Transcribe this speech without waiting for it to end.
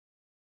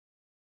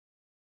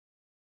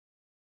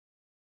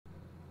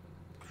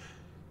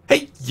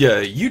Hey,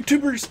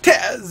 YouTubers,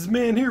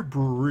 TazzMann here,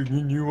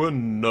 bringing you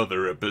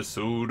another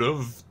episode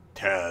of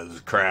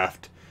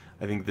TazzCraft.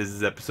 I think this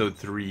is episode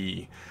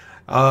 3.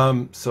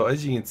 So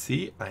as you can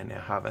see, I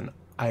now have an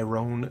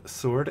iron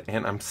sword,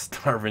 and I'm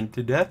starving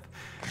to death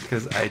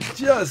because I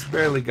just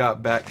barely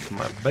got back to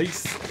my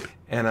base,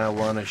 and I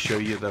want to show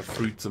you the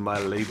fruits of my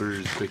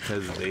labors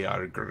because they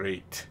are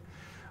great.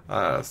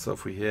 So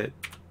if we hit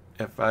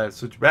F5,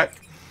 switch back.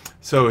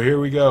 So here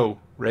we go.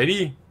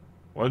 Ready?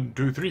 1,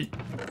 2, 3.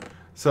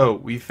 So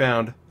we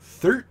found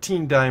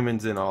 13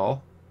 diamonds in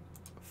all,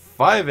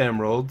 5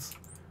 emeralds,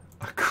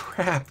 a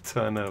crap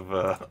ton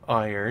of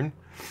iron,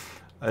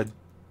 a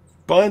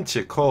bunch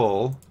of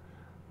coal,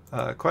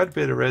 quite a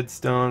bit of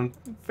redstone,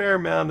 fair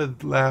amount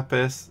of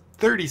lapis,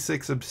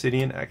 36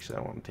 obsidian, actually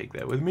I want to take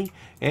that with me,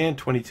 and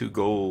 22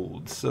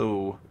 gold,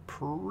 so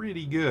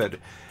pretty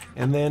good.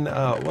 And then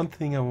one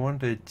thing I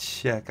wanted to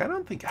check, I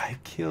don't think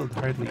I've killed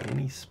hardly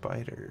any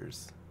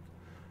spiders.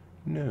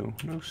 No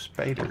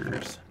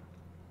spiders.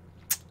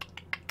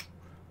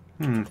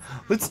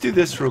 Let's do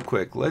this real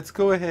quick. Let's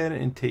go ahead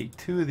and take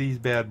 2 of these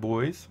bad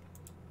boys,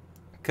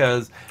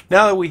 because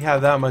now that we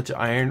have that much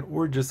iron,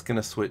 we're just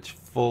gonna switch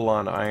full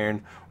on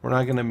iron. We're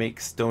not gonna make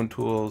stone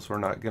tools. We're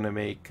not gonna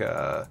make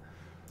the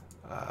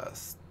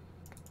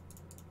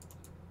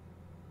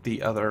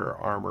other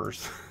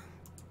armors.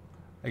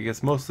 I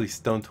guess mostly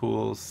stone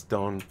tools,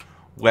 stone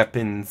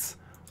weapons,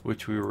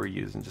 which we were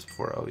using just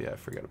before. Oh yeah, I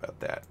forgot about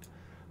that.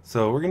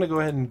 So we're going to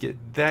go ahead and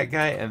get that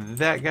guy and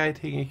that guy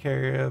taken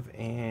care of,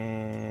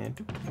 and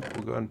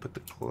we'll go ahead and put the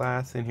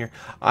glass in here.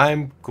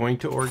 I'm going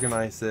to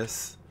organize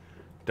this.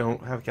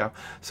 Don't have a cow.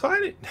 So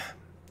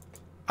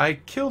I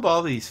killed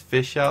all these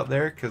fish out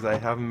there because I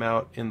have them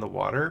out in the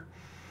water,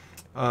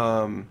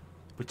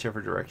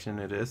 whichever direction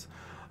it is.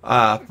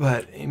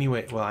 But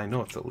anyway, well, I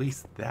know it's at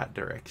least that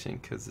direction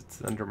because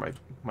it's under my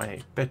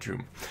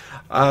bedroom.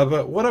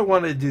 But what I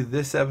wanted to do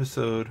this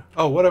episode,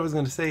 what I was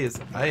going to say is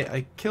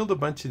I killed a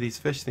bunch of these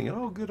fish thinking,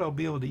 oh good, I'll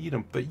be able to eat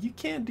them. But you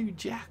can't do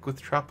jack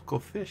with tropical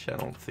fish, I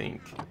don't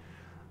think.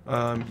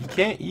 You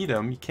can't eat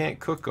them, you can't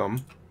cook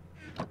them.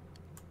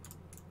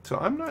 So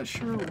I'm not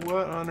sure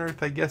what on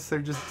earth, I guess they're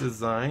just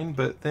designed,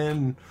 but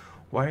then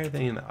why are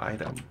they an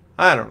item?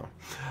 I don't know.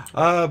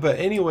 But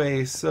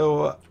anyway,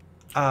 so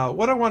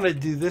what I want to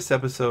do this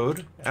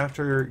episode,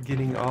 after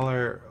getting all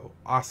our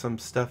awesome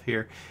stuff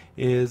here,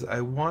 is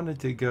I wanted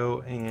to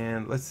go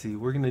and, let's see,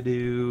 we're going to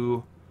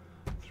do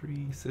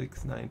 3,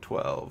 6, 9,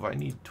 12. I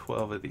need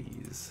 12 of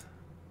these.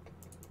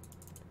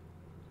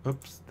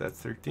 Oops, that's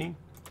 13.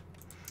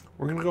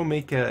 We're going to go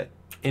make a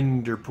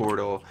ender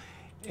portal.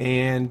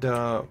 And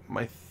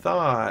my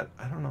thought,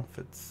 I don't know if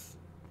it's,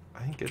 I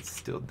think it's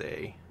still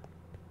day,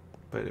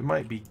 but it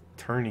might be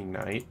turning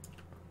night.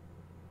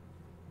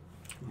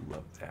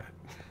 Love that.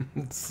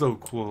 It's so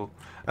cool.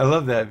 I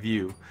love that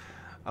view.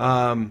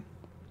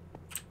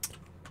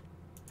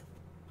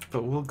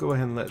 But we'll go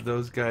ahead and let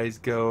those guys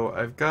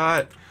go.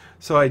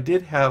 So I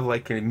did have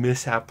like a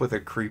mishap with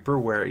a creeper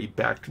where he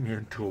backed me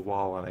into a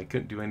wall and I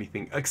couldn't do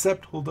anything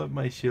except hold up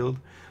my shield.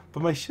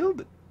 But my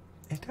shield,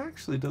 it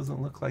actually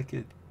doesn't look like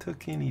it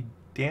took any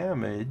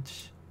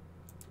damage.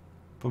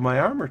 But my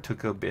armor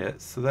took a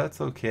bit, so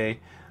that's okay.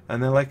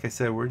 And then, like I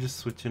said, we're just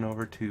switching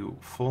over to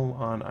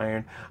full-on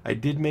iron. I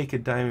did make a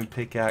diamond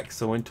pickaxe,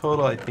 so in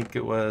total I think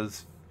it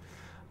was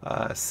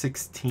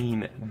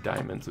 16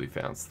 diamonds we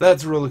found. So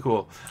that's really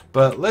cool.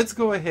 But let's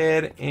go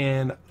ahead,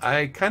 and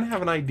I kind of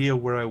have an idea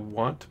where I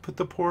want to put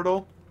the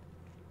portal.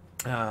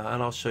 And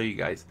I'll show you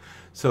guys.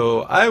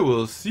 So I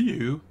will see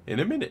you in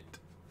a minute.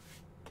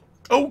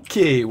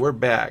 Okay, we're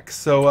back.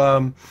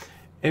 So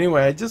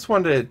anyway, I just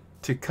wanted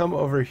to come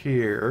over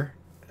here,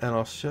 and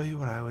I'll show you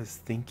what I was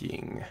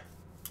thinking.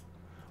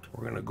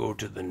 We're gonna go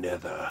to the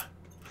nether.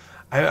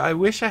 I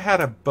wish I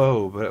had a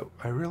bow, but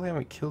I really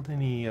haven't killed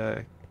any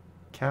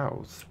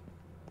cows.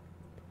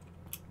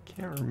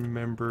 Can't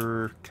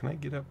remember. Can I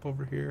get up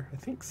over here? I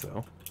think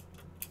so.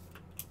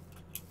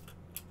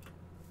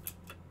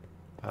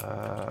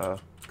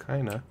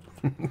 Kinda.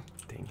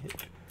 Dang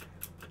it.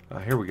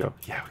 Here we go.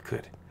 Yeah, we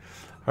could.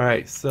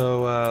 Alright,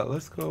 so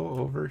let's go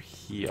over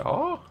here.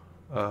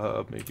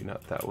 Maybe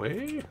not that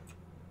way.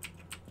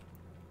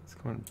 Let's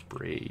go and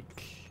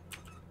break.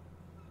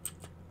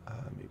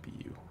 Maybe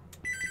you.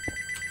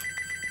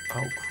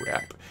 Oh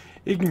crap.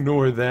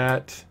 Ignore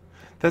that.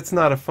 That's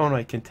not a phone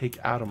I can take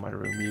out of my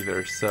room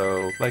either.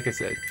 So, like I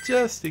said,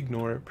 just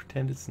ignore it.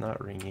 Pretend it's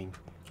not ringing.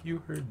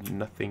 You heard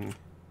nothing.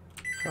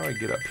 How do I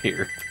get up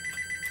here?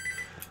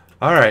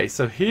 Alright,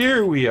 so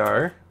here we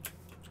are.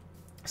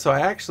 So I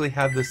actually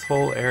have this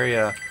whole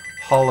area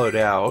hollowed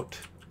out.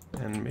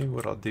 And maybe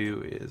what I'll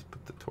do is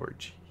put the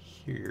torch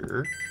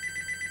here.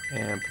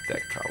 And put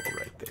that cobble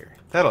right there.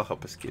 That'll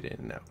help us get in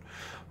and out.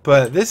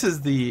 But this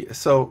is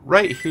so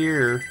right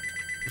here,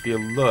 if you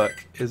look,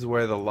 is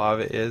where the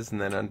lava is,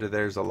 and then under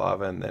there's a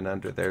lava, and then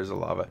under there's a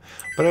lava.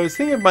 But I was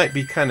thinking it might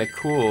be kind of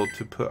cool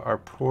to put our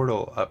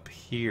portal up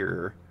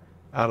here,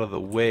 out of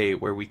the way,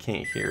 where we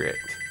can't hear it.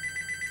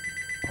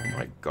 Oh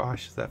my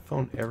gosh, is that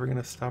phone ever going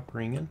to stop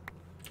ringing?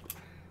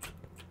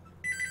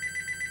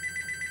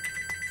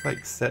 It's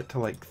like set to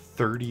like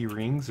 30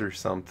 rings or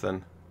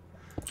something.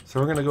 So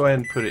we're gonna go ahead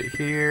and put it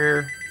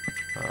here,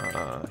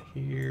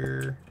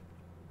 here,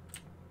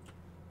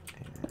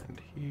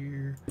 and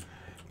here.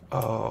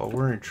 Oh,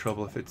 we're in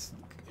trouble if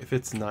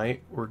it's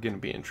night. We're gonna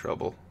be in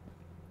trouble.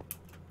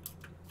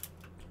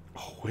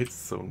 Oh, it's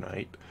so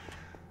night.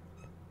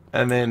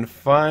 And then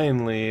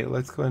finally,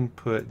 let's go ahead and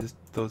put just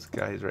those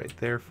guys right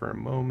there for a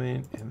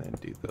moment, and then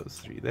do those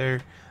three there.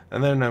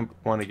 And then I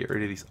want to get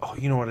rid of these. Oh,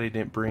 you know what I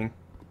didn't bring?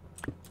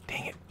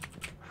 Dang it.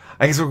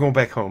 I guess we're going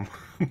back home.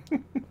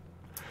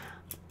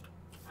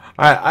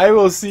 Alright, I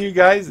will see you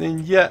guys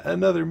in yet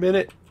another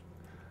minute.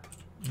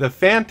 The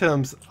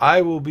Phantoms,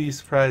 I will be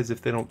surprised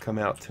if they don't come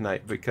out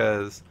tonight,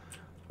 because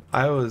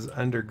I was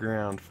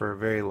underground for a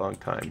very long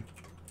time.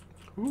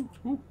 Ooh,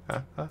 ooh,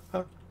 ha, ha,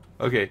 ha.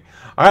 Okay,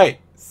 alright,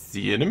 see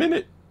you in a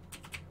minute.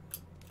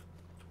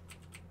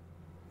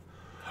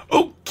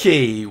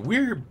 Okay,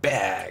 we're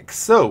back.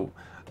 So,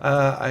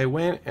 I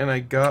went and I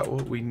got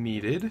what we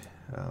needed.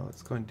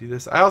 Let's go and do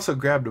this. I also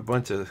grabbed a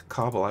bunch of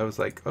cobble. I was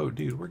like, oh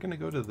dude, we're gonna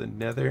go to the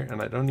nether,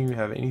 and I don't even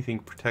have anything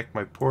to protect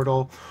my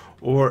portal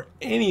or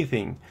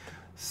anything.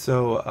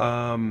 So,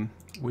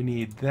 we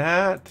need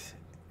that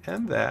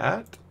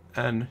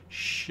and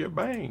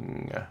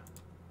shebang.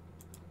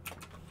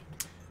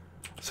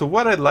 So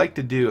what I'd like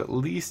to do, at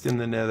least in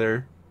the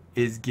nether,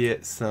 is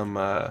get some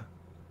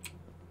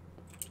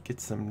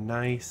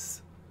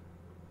nice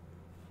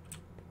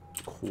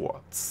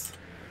quartz.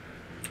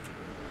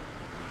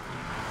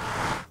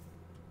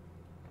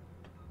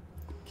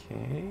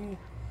 Okay.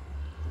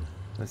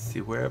 Let's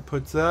see where it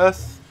puts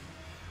us.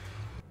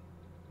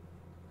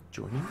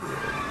 Joining grid.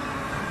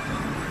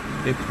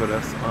 It put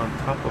us on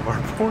top of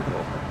our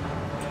portal.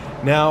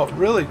 Now,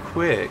 really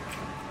quick.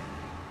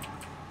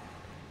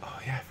 Oh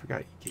yeah, I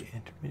forgot you get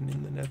Enderman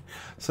in the nether.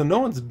 So no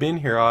one's been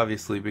here,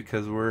 obviously,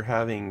 because we're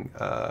having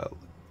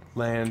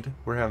land.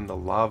 We're having the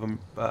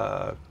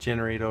lava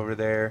generate over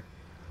there.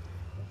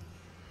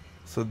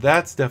 So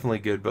that's definitely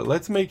good. But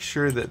let's make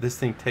sure that this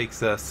thing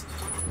takes us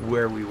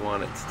where we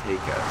want it to take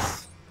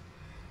us.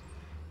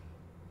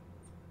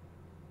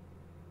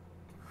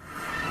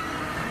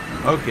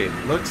 Okay,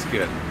 looks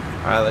good.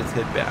 Alright, let's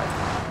head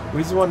back.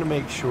 We just want to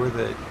make sure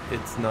that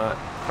it's not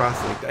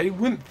cross-linked. I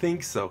wouldn't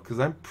think so, because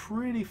I'm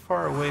pretty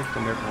far away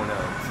from everyone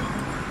else.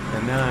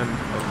 And now I'm...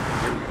 Oh,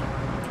 here we go.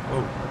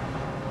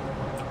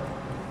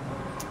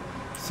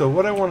 Whoa. So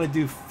what I want to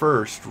do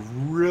first,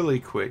 really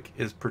quick,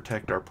 is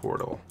protect our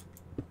portal.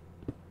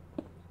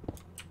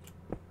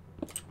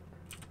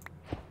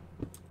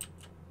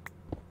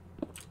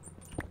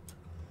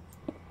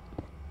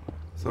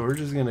 So we're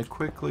just going to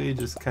quickly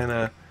just kind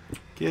of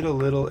get a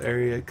little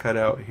area cut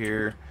out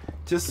here,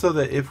 just so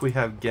that if we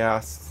have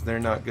ghasts, they're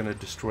not going to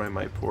destroy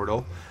my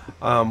portal.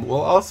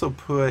 We'll also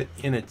put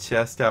in a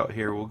chest out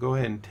here. We'll go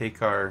ahead and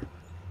take our...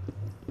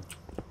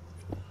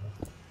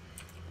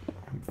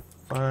 I'm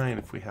fine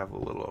if we have a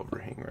little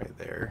overhang right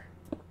there.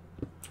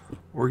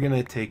 We're going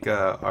to take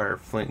our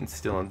flint and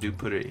steel and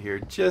put it here,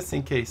 just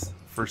in case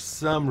for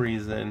some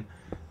reason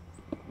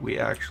we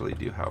actually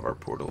do have our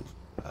portal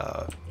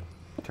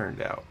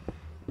turned off,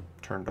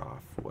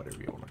 whatever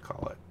you want to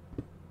call it.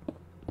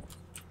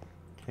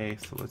 Okay,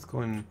 so let's go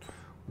and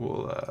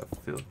we'll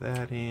fill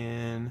that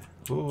in.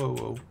 Whoa, whoa,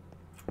 whoa.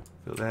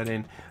 Fill that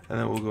in, and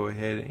then we'll go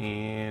ahead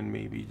and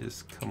maybe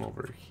just come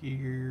over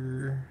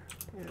here.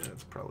 Yeah,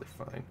 that's probably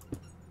fine.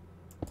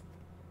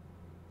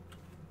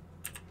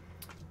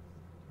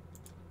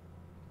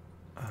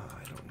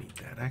 I don't need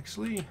that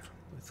actually.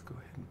 Let's go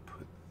ahead and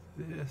put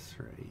this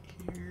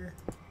right here.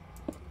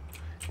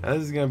 Now,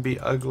 this is going to be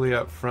ugly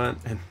up front,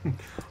 and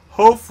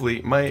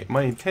hopefully my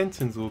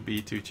intentions will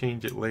be to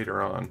change it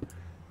later on.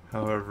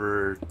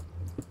 However,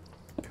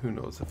 who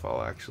knows if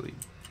I'll actually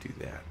do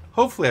that.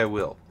 Hopefully I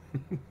will.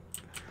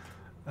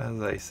 As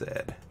I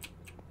said.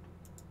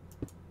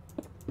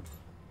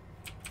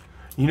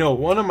 You know,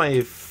 one of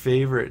my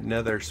favorite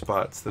nether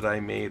spots that I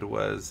made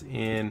was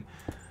in...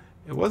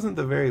 It wasn't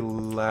the very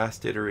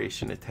last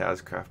iteration of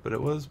TazzCraft, but it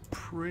was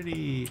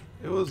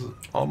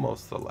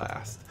almost the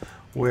last,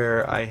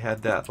 where I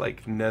had that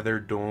like nether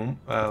dome,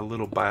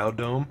 little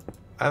biodome.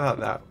 I thought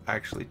that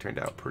actually turned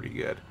out pretty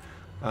good.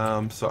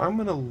 So I'm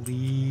gonna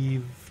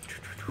leave.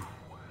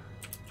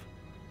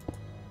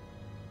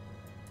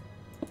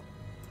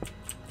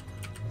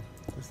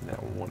 Isn't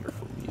that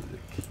wonderful music?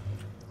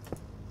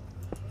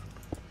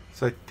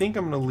 So I think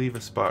I'm gonna leave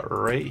a spot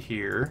right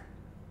here.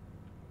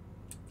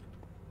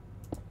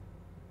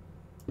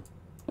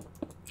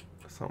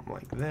 Something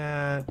like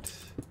that.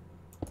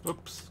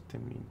 Oops,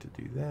 didn't mean to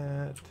do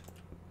that.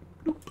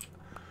 Bloop.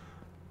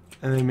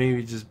 And then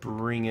maybe just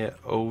bring it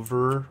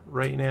over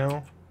right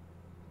now.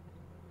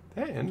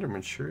 That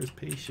Enderman sure is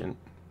patient.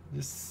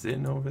 Just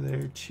sitting over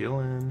there,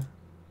 chilling.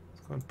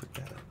 Let's go and put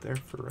that up there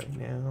for right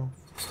now.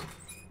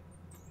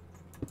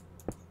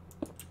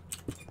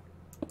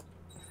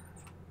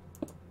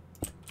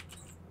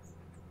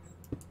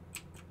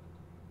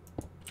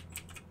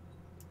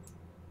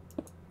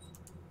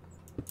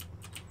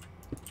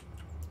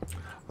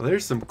 Well,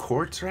 there's some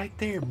quartz right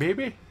there,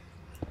 baby.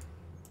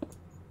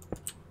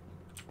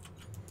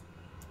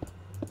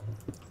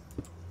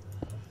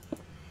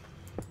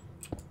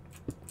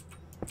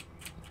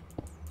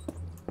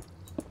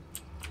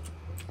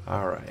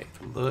 Alright,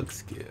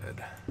 looks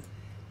good.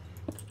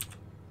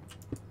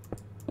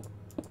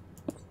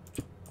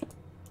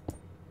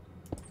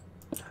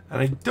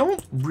 And I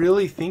don't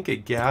really think a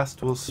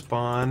ghast will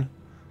spawn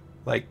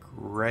like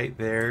right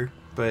there,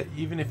 but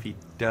even if he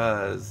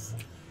does,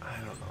 I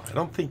don't know. I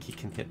don't think he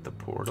can hit the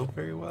portal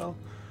very well.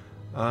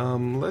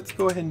 Let's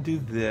go ahead and do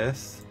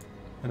this.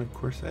 And of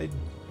course I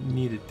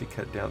needed to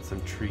cut down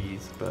some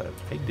trees, but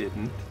I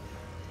didn't.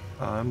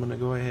 I'm gonna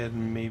go ahead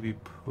and maybe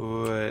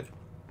put,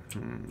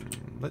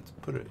 let's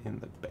put it in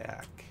the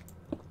back.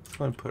 Let's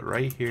go and put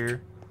right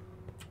here.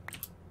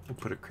 We'll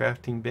put a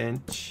crafting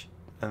bench,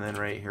 and then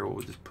right here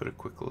we'll just put a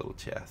quick little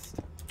chest.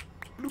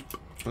 Bloop,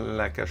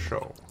 like a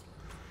show.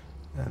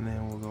 And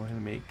then we'll go ahead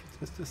and make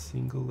just a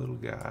single little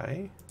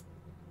guy.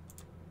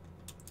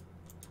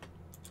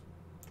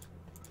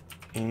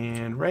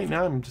 And right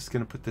now I'm just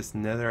going to put this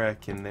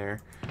netherrack in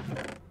there.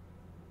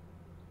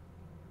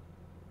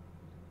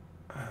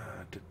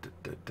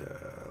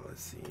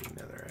 Let's see,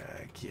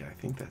 netherrack. Yeah, I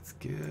think that's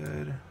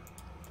good.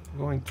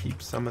 We'll go and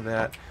keep some of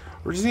that.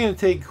 We're just going to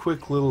take a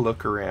quick little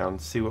look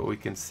around, see what we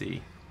can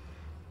see.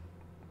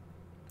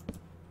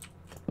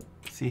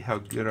 See how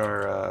good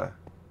our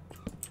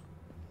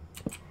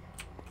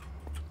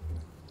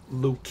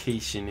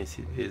location is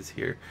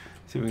here.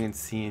 See if we can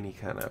see any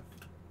kind of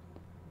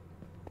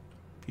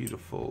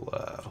beautiful,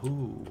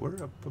 ooh,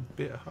 we're up a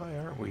bit high,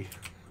 aren't we?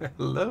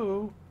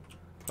 Hello?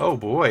 Oh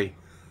boy.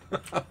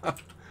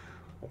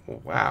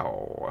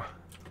 Wow.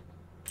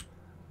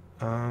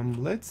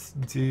 Let's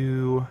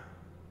do,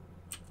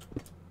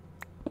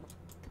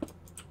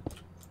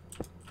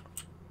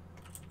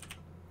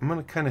 I'm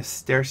gonna kind of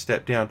stair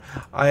step down.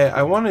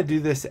 I want to do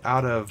this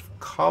out of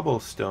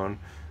cobblestone.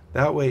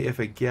 That way if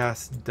a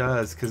ghast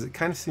does, because it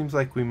kind of seems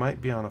like we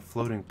might be on a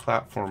floating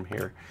platform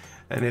here.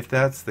 And if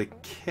that's the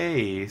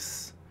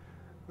case,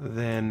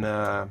 then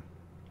I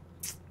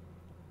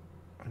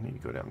need to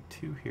go down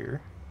 2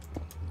 here.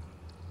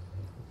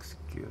 Looks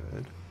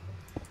good.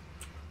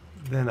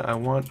 Then I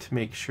want to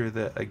make sure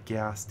that a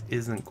ghast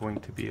isn't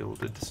going to be able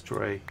to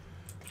destroy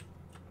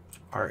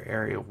our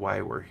area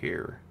while we're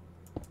here.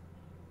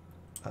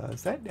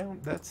 Is that down?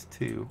 That's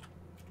 2.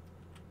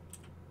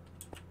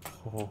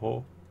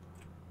 Oh.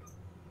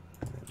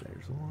 And then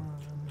there's 1.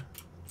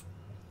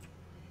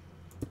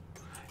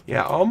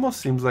 Yeah,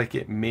 almost seems like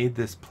it made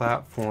this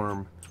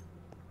platform.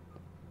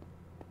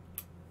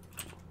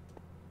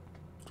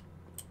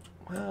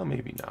 Well,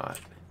 maybe not.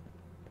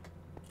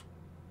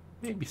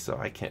 Maybe so,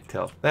 I can't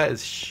tell. That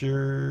is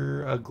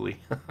sure ugly.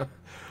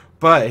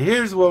 But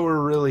here's what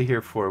we're really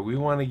here for. We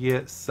want to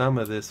get some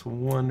of this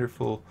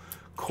wonderful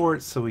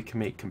quartz so we can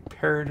make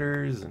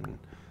comparators and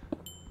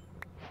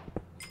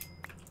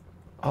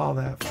all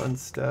that fun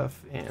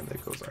stuff. And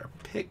there goes our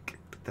pick,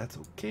 but that's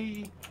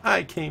okay.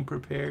 I came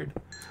prepared.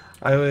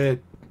 I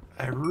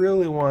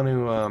really want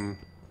to,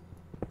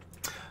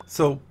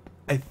 so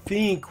I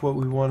think what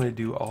we want to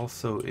do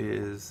also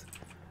is,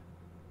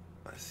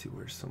 let's see,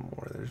 where's some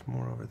more? There's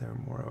more over there,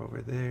 more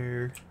over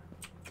there.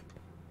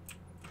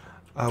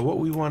 What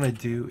we want to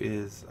do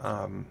is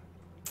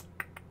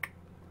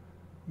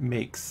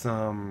make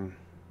some,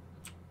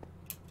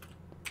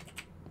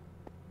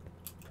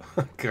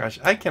 gosh,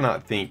 I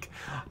cannot think.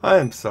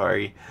 I'm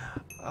sorry.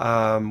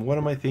 What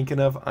am I thinking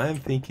of? I'm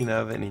thinking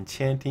of an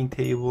enchanting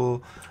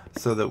table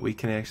so that we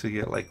can actually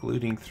get like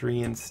looting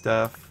 3 and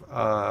stuff.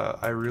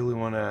 I really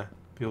want to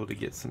be able to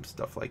get some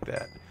stuff like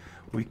that.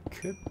 We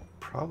could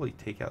probably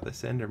take out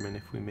this Enderman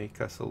if we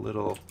make us a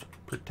little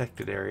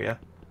protected area.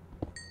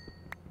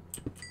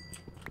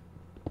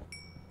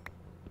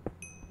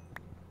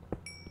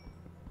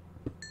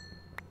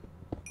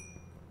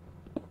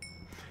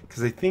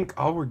 Because I think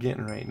all we're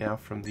getting right now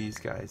from these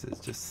guys is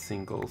just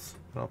singles.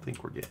 I don't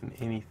think we're getting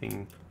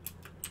anything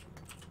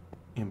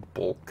in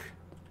bulk.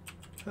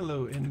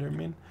 Hello,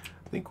 Enderman.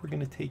 I think we're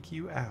going to take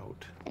you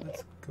out.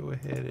 Let's go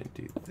ahead and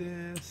do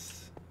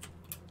this.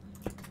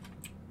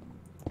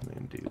 And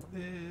then do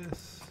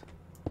this.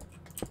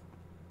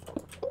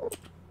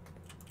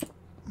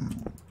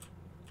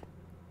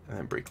 And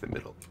then break the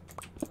middle.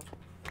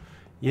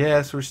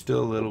 Yes, we're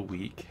still a little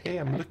weak. Hey,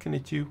 I'm looking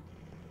at you.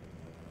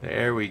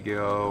 There we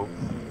go.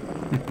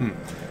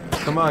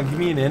 Come on, give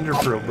me an ender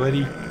pearl,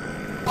 buddy.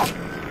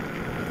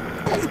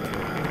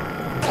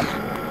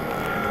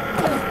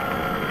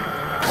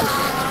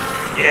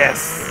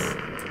 Yes!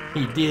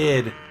 He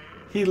did.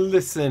 He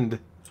listened.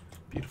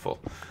 Beautiful.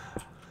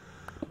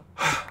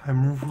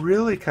 I'm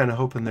really kind of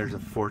hoping there's a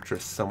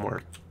fortress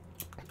somewhere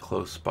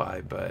close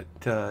by, but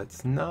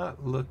it's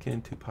not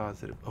looking too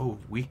positive. Oh,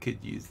 we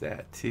could use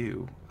that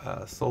too.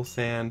 Soul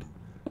sand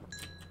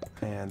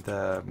and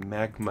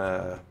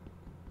magma.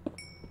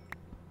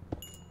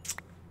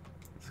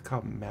 What's it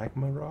called?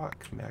 Magma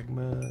rock?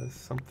 Magma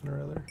something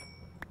or other?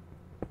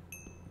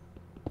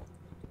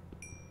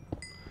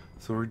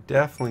 So we're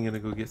definitely going to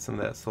go get some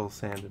of that soul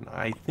sand. And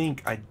I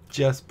think I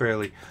just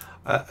barely,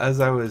 as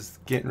I was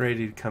getting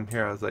ready to come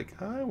here, I was like,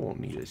 I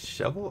won't need a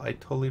shovel. I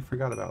totally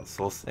forgot about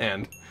soul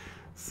sand.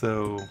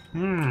 So,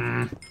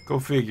 go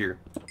figure.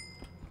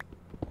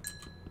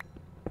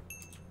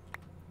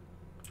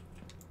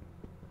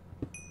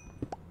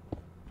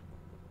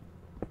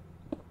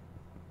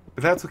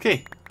 But that's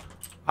okay.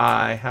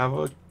 I have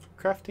a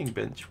crafting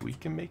bench. We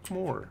can make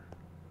more.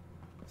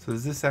 So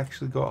does this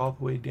actually go all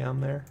the way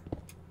down there?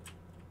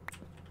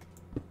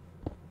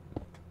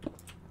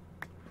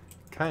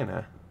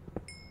 Kinda.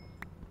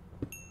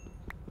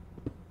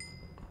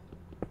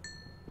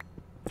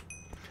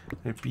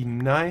 It'd be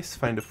nice,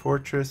 find a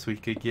fortress. We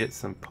could get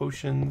some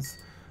potions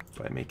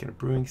by making a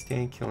brewing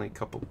stand, killing a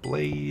couple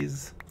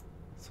blaze,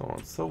 so on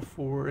and so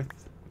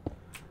forth.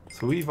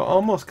 So we've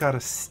almost got a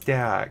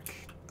stack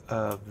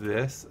of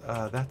this.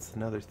 That's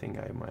another thing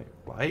I might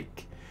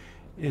like,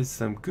 is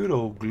some good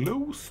old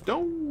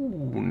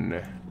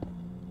glowstone.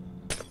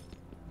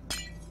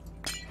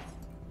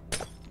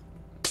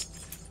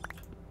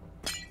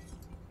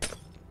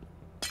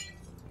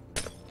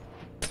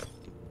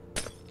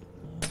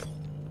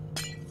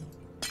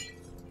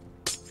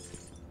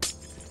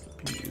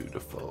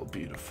 Beautiful,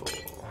 beautiful.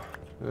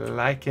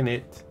 Liking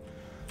it.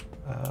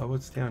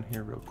 What's down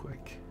here real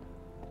quick?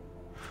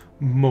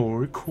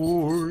 More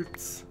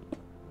quartz.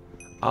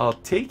 I'll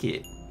take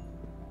it.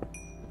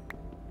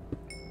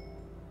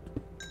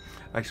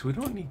 Actually,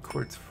 we don't need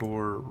quartz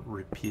for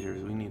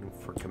repeaters. We need them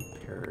for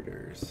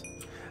comparators.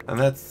 And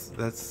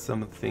that's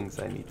some of the things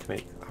I need to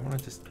make. I want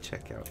to just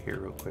check out here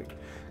real quick.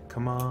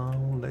 Come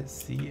on, let's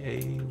see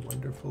a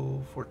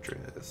wonderful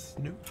fortress.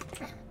 Nope.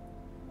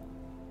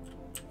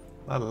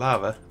 A lot of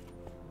lava.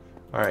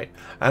 Alright,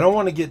 I don't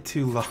want to get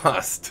too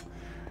lost,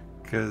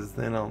 because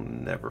then I'll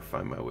never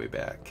find my way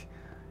back.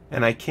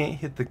 And I can't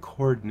hit the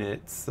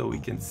coordinates so we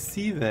can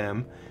see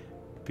them,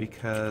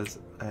 because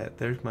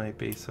there's my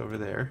base over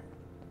there.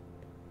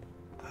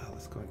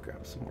 Let's go and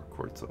grab some more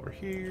quartz over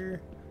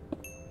here.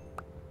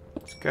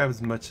 Just grab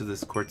as much of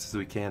this quartz as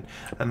we can,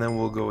 and then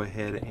we'll go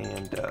ahead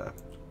and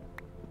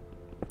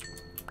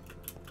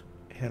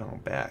head on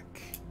back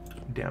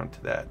down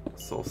to that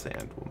soul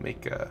sand. We'll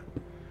make a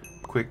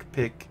quick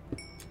pick.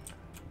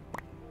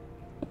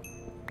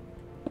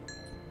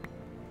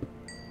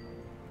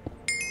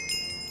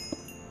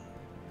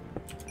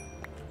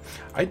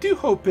 I do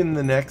hope in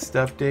the next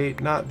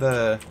update, not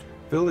the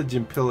Village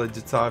and Pillage,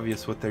 it's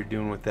obvious what they're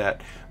doing with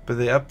that, but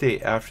the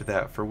update after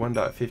that for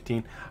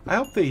 1.15, I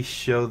hope they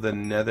show the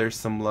Nether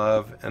some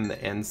love and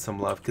the End some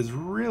love, because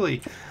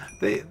really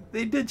they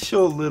did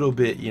show a little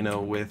bit, you know,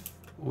 with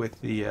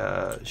the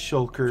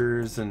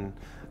shulkers and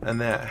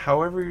that.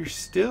 However, you're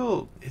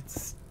still,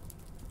 it's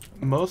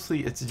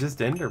mostly, it's just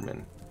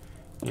Enderman,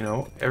 you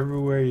know,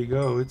 everywhere you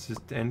go it's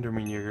just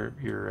Enderman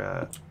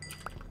you're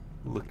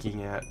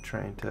looking at,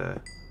 trying to,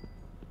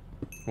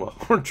 well,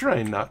 we're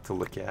trying not to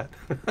look at.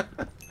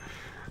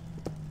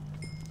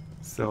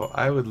 So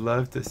I would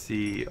love to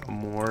see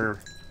more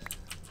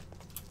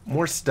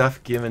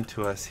stuff given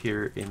to us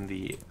here in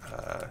the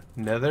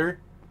Nether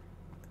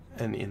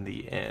and in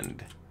the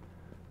End.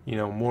 You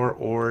know, more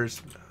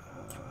ores.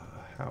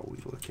 How are we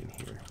looking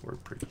here? We're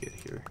pretty good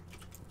here.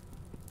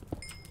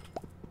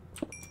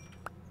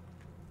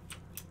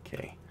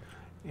 Okay.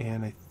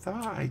 And I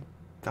thought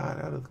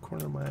out of the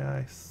corner of my eye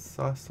I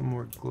saw some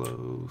more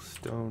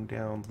glowstone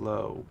down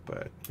low,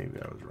 but maybe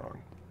I was wrong.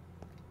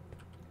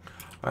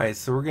 Alright,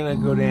 so we're gonna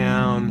go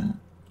down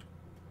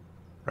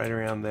right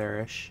around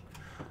there-ish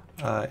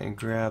and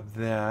grab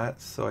that.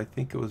 So I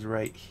think it was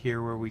right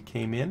here where we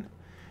came in,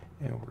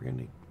 and we're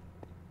gonna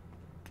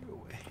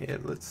go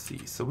ahead. Let's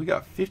see, so we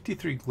got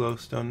 53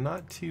 glowstone,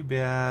 not too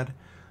bad.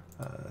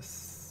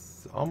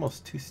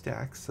 Almost 2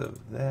 stacks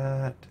of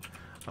that.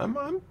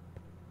 I'm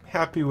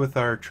happy with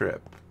our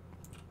trip.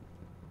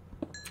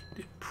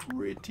 Did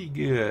pretty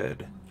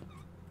good.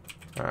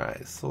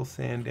 Alright, soul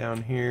sand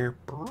down here.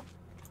 And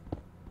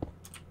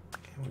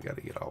we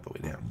gotta get all the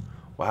way down.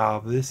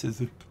 Wow, this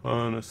is a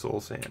ton of soul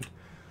sand.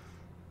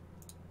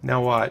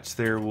 Now watch,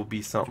 there will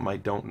be something I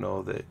don't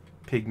know, that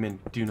pigmen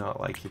do not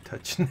like you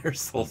touching their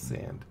soul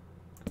sand.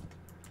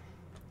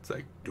 It's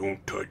like,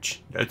 don't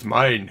touch, that's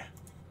mine.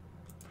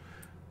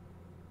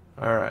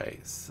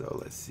 Alright, so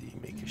let's see,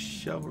 make a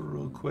shovel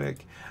real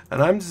quick.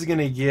 And I'm just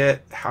gonna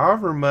get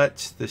however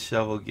much the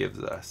shovel gives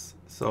us.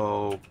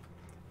 So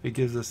if it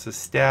gives us a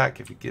stack,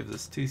 if it gives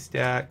us 2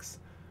 stacks,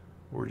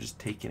 we're just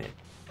taking it.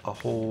 A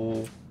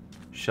whole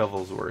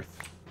shovel's worth.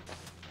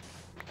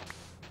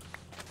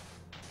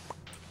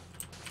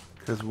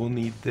 Because we'll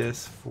need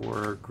this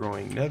for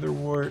growing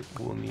netherwort.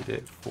 We'll need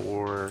it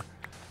for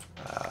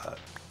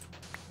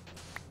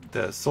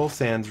the soul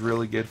sand's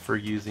really good for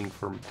using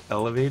for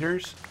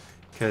elevators,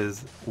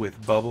 because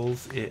with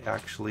bubbles it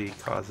actually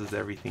causes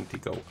everything to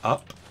go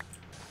up,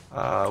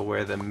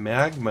 where the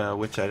magma,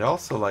 which I'd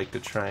also like to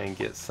try and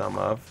get some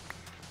of,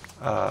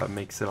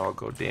 makes it all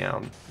go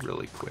down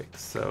really quick.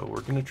 So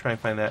we're gonna try and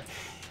find that.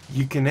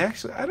 You can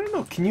actually, I don't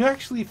know, can you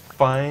actually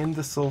find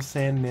the soul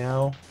sand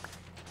now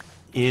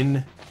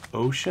in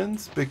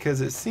oceans? Because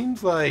it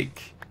seems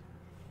like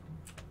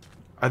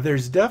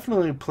there's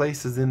definitely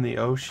places in the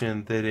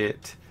ocean that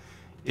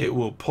it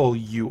will pull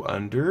you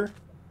under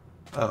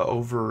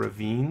over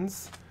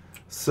ravines.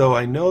 So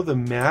I know the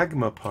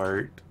magma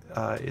part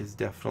is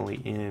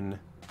definitely in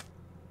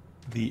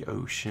the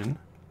ocean.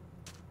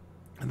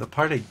 And the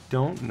part I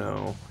don't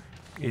know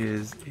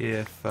is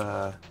if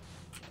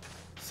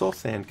soul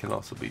sand can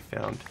also be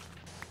found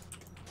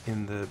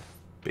in the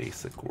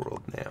basic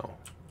world now.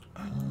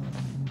 I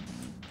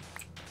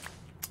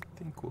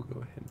think we'll go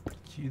ahead and put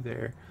you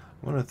there.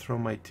 I'm going to throw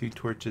my 2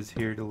 torches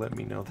here to let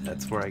me know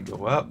that's where I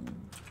go up.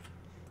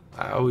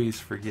 I always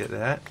forget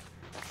that.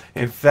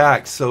 In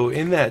fact, so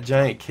in that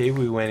giant cave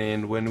we went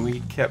in, when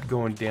we kept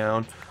going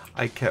down,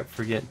 I kept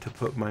forgetting to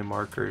put my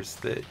markers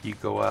that you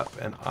go up,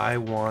 and I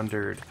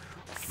wandered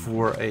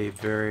for a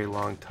very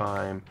long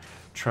time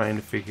trying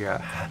to figure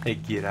out how to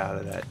get out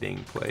of that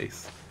dang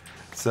place.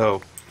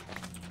 So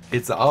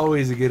it's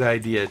always a good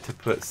idea to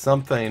put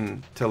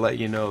something to let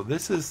you know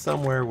this is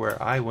somewhere where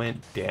I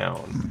went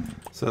down,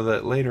 so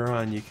that later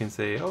on you can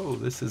say, oh,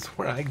 this is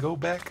where I go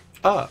back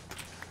up.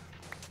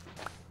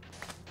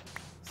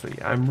 So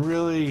yeah, I'm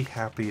really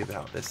happy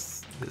about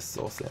this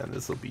soul sand.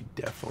 This will be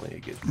definitely a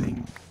good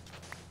thing.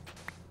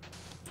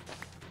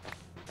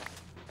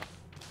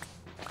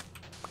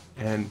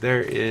 And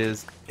there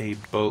is a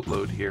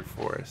boatload here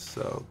for us,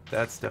 so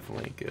that's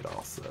definitely good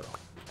also.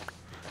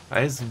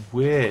 I just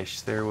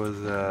wish there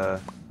was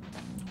a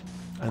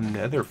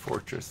nether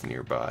fortress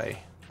nearby.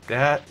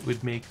 That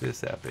would make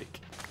this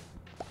epic.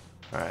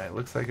 Alright,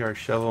 looks like our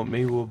shovel,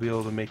 maybe we'll be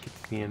able to make it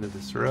to the end of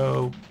this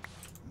row.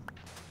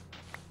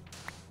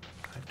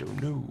 I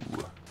don't know.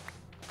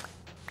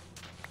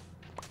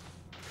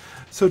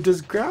 So does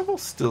gravel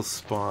still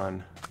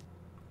spawn?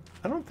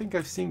 I don't think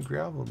I've seen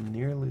gravel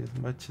nearly as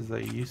much as I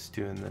used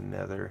to in the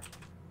nether.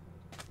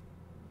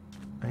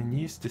 I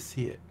used to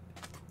see it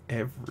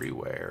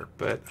everywhere,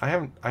 but I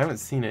haven't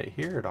seen it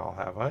here at all,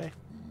 have I? I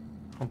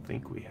don't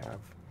think we have.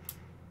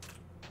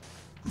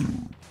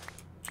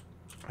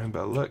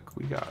 But look,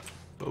 we got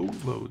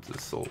boatloads of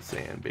soul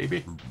sand,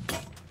 baby.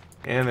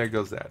 And there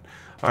goes that.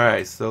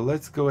 Alright, so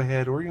let's go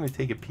ahead. We're going to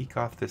take a peek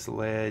off this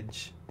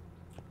ledge.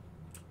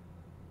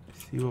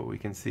 See what we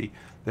can see.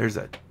 There's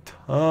a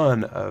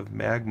ton of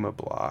magma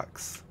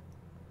blocks.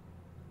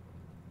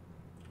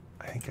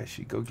 I think I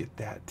should go get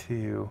that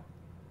too.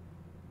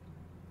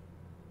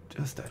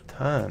 Just a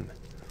ton.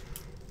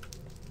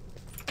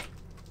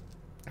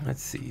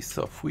 Let's see.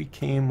 So if we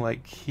came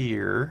like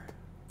here,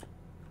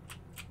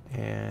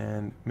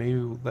 and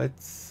maybe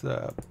let's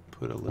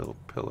put a little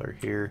pillar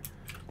here,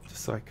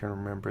 just so I can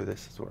remember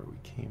this is where we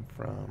came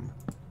from.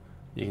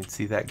 You can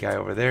see that guy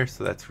over there,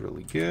 so that's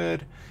really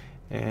good.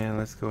 And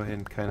let's go ahead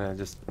and kind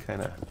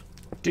of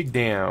dig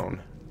down.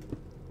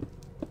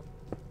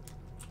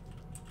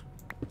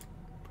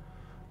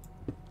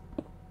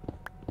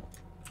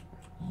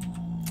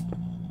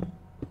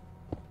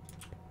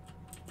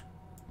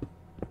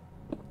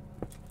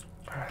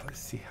 Alright, let's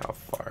see how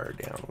far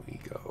down we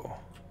go.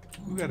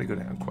 We gotta go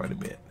down quite a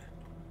bit.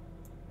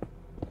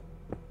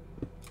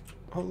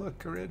 Oh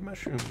look, a red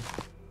mushroom.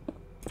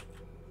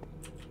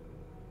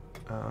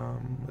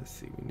 Let's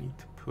see, we need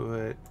to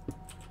put...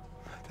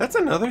 That's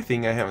another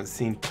thing I haven't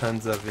seen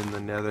tons of in the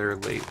nether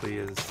lately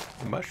is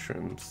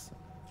mushrooms.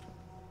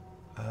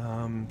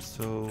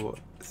 So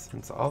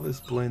since all this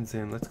blends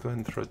in, let's go ahead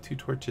and throw 2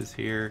 torches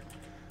here,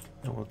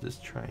 and we'll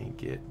just try and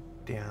get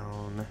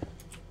down.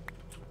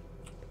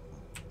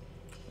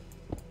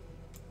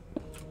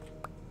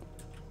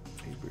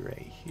 Maybe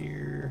right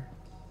here.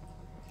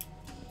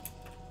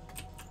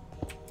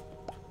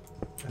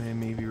 And then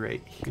maybe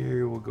right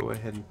here we'll go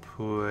ahead and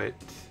put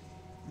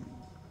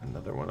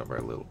another one of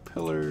our little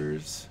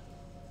pillars.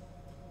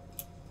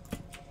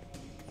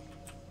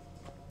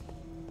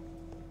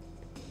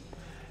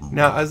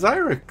 Now, as I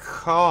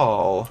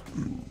recall,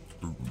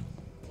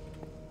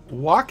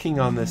 walking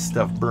on this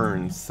stuff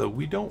burns, so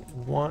we don't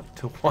want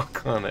to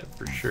walk on it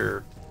for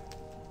sure.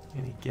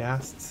 Any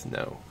ghasts?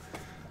 No.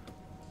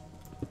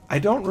 I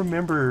don't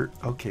remember...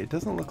 Okay, it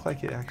doesn't look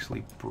like it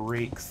actually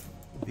breaks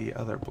the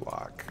other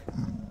block.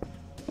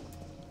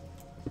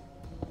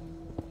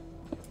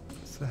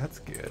 So that's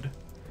good.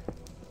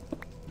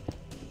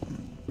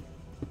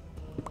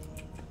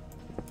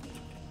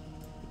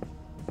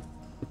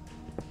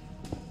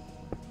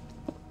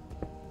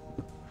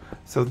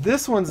 So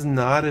this one's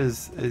not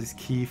as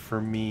key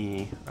for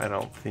me, I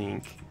don't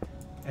think,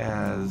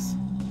 as...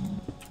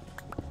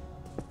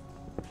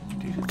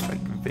 Dude, it's like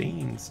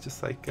veins,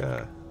 just like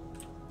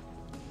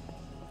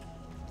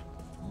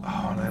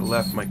Oh, and I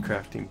left my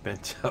crafting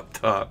bench up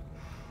top.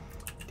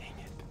 Dang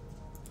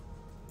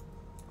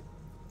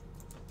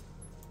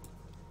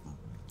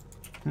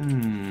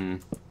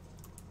it.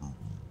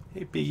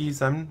 Hey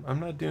piggies, I'm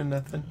not doing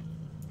nothing.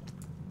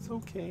 It's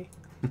okay.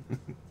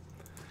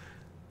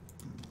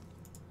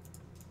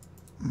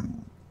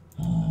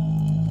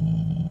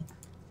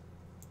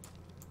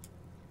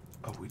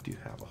 Oh, we do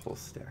have a whole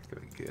stack of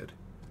it. Good.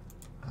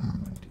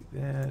 Do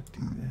that,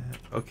 do that.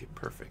 Okay,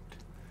 perfect.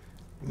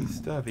 We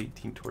still have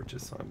 18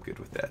 torches, so I'm good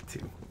with that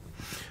too.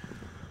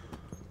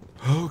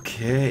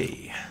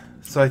 Okay.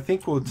 So I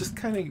think we'll just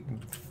kind of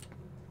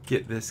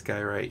get this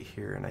guy right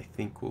here, and I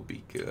think we'll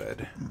be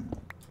good.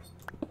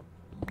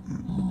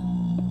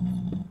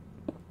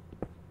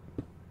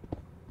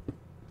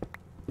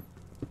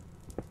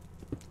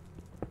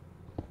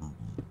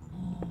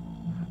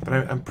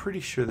 But I'm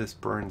pretty sure this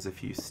burns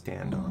if you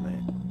stand on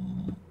it.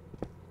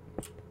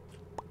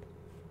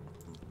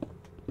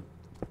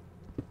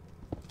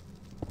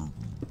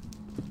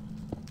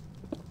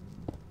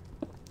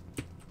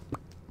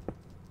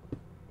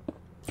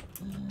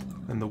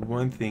 And the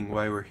one thing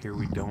why we're here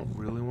we don't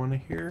really want to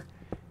hear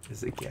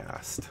is a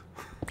ghast.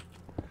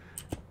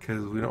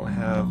 Because we don't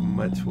have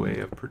much way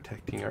of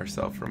protecting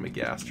ourselves from a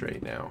ghast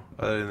right now,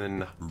 other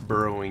than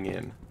burrowing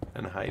in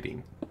and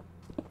hiding.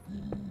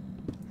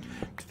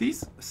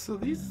 So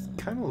these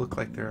kind of look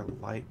like they're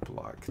a light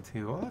block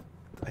too. Well,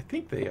 I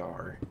think they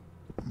are.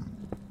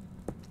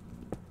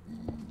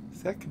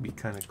 So that could be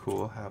kind of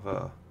cool. Have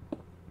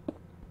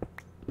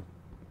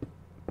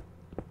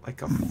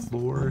like a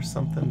floor or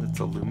something that's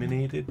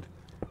illuminated,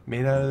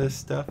 made out of this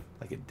stuff,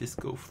 like a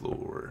disco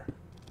floor.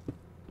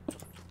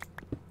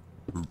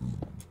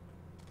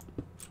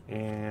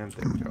 And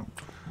there we go.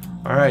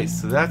 Alright,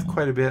 so that's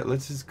quite a bit.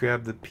 Let's just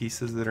grab the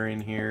pieces that are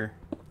in here.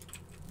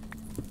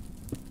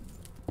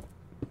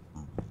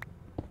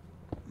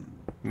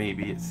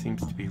 Maybe. It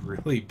seems to be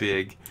really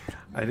big.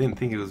 I didn't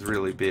think it was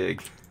really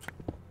big.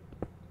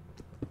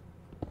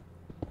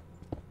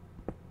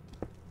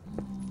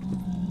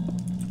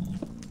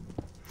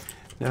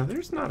 Now,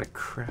 there's not a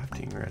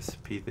crafting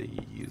recipe that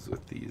you use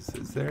with these,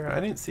 is there? I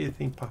didn't see a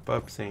thing pop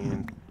up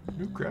saying,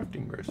 new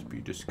crafting recipe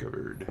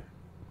discovered.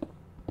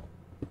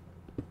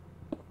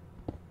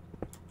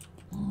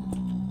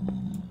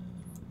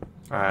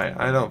 Alright,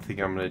 I don't think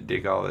I'm going to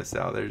dig all this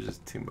out. There's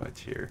just too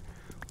much here.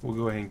 We'll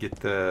go ahead and get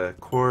the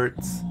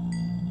quartz.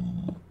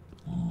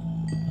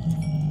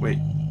 Wait.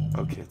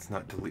 Okay, it's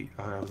not delete.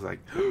 Oh, I was like,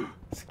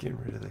 let's get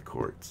rid of the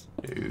quartz.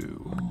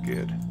 Ooh,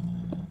 good.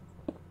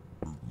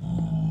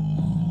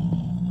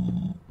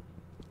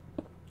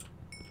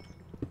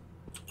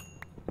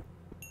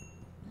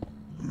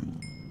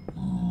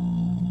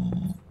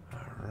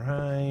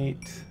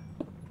 Alright.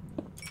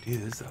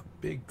 Dude, this is a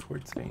big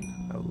quartz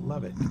vein. I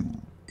love it.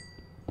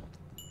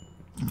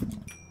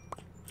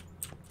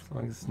 As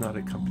long as it's not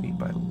accompanied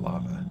by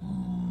lava.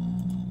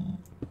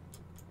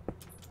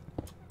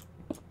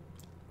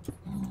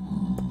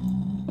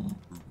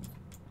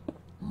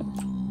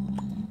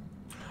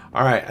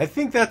 Alright, I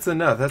think that's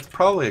enough. That's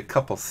probably a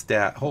couple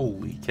stat.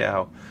 Holy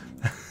cow.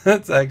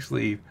 That's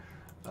actually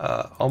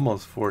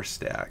almost 4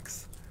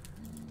 stacks.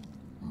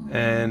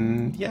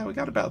 And yeah, we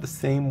got about the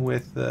same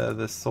with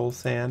the soul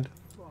sand.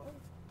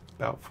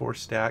 About 4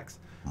 stacks.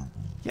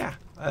 Yeah,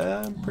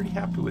 I'm pretty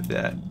happy with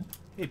that.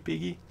 Hey,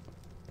 piggy.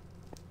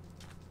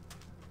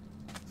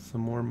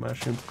 Some more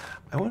mushrooms.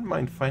 I wouldn't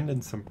mind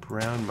finding some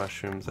brown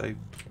mushrooms. I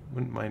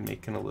wouldn't mind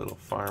making a little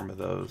farm of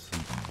those.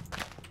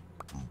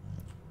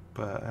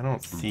 But I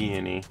don't see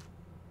any.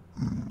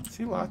 I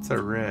see lots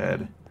of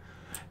red.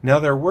 Now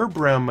there were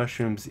brown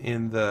mushrooms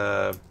in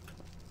that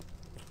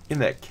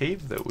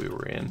cave that we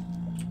were in.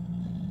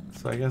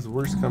 So I guess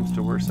worst comes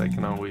to worst, I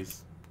can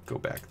always go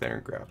back there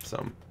and grab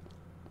some.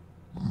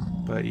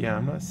 But yeah,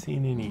 I'm not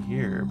seeing any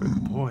here. But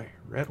boy,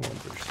 red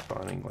ones are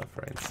spawning left,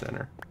 right, and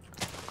center.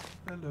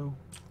 Hello.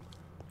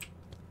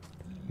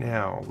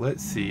 Now,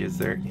 let's see, is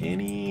there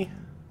any...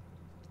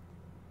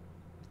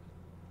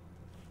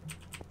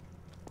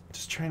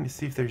 Just trying to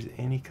see if there's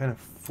any kind of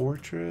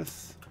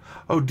fortress.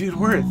 Oh, dude,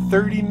 we're at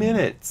 30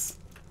 minutes.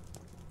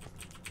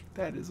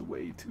 That is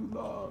way too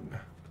long.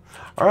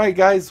 Alright,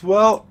 guys,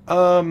 well,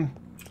 I'm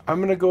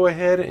going to go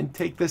ahead and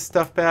take this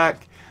stuff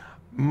back.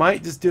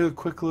 Might just do a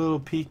quick little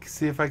peek,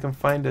 see if I can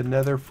find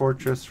another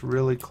fortress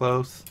really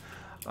close.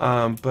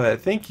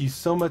 But thank you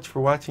so much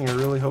for watching. I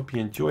really hope you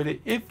enjoyed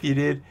it. If you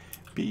did,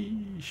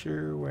 be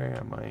sure, where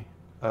am I?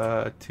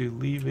 To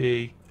leave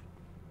a...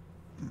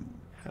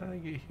 How did I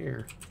get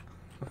here?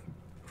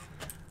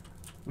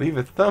 Leave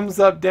a thumbs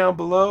up down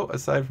below.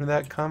 Aside from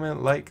that,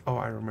 comment, like. Oh,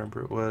 I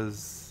remember it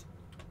was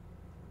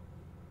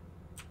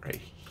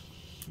right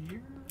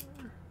here.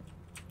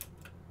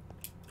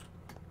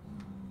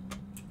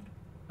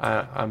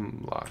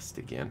 I'm lost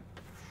again.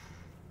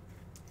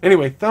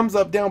 Anyway, thumbs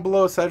up down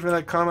below. Aside from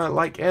that, comment,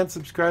 like, and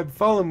subscribe.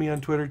 Follow me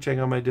on Twitter. Check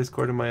out my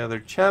Discord and my other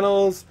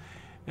channels.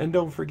 And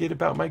don't forget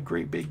about my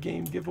great big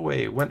game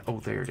giveaway.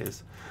 Oh, there it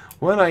is.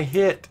 When I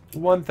hit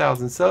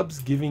 1,000 subs,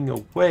 giving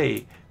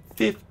away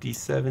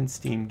 57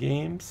 Steam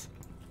games.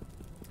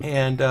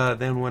 And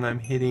then when I'm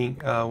hitting,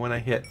 when I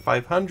hit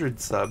 500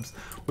 subs,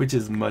 which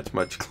is much,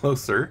 much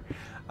closer,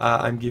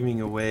 I'm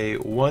giving away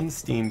 1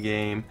 Steam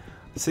game,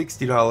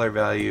 $60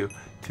 value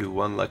to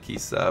 1 lucky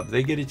sub.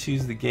 They get to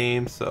choose the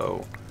game,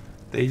 so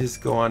they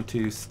just go on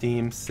to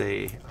Steam,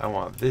 say, I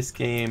want this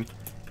game,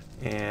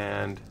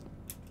 and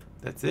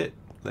that's it.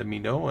 Let me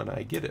know when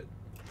I get it.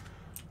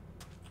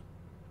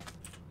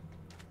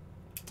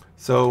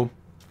 So,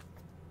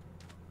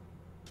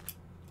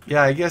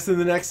 yeah, I guess in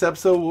the next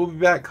episode we'll be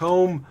back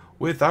home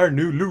with our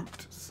new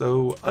loot.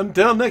 So,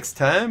 until next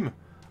time,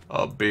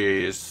 I'll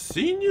be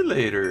seeing you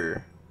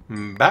later.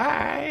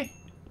 Bye.